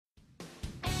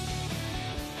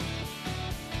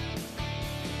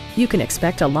You can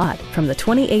expect a lot from the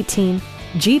 2018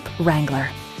 Jeep Wrangler.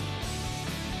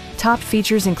 Top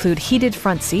features include heated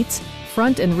front seats,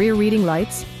 front and rear reading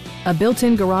lights, a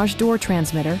built-in garage door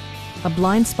transmitter, a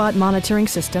blind spot monitoring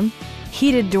system,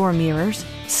 heated door mirrors,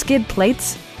 skid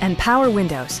plates, and power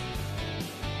windows.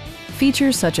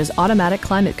 Features such as automatic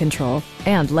climate control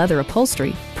and leather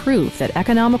upholstery prove that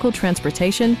economical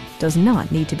transportation does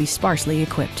not need to be sparsely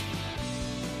equipped.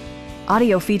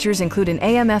 Audio features include an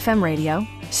AM/FM radio,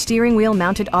 steering wheel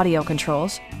mounted audio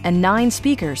controls, and 9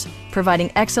 speakers,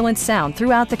 providing excellent sound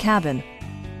throughout the cabin.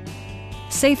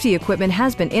 Safety equipment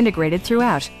has been integrated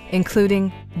throughout,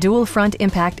 including dual front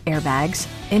impact airbags,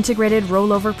 integrated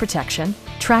rollover protection,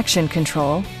 traction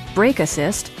control, brake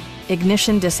assist,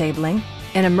 ignition disabling,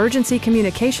 an emergency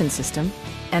communication system,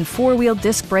 and 4-wheel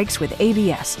disc brakes with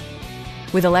ABS.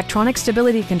 With electronic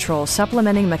stability control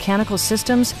supplementing mechanical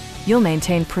systems, you'll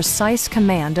maintain precise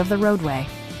command of the roadway.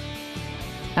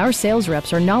 Our sales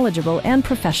reps are knowledgeable and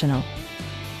professional.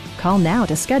 Call now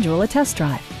to schedule a test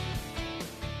drive.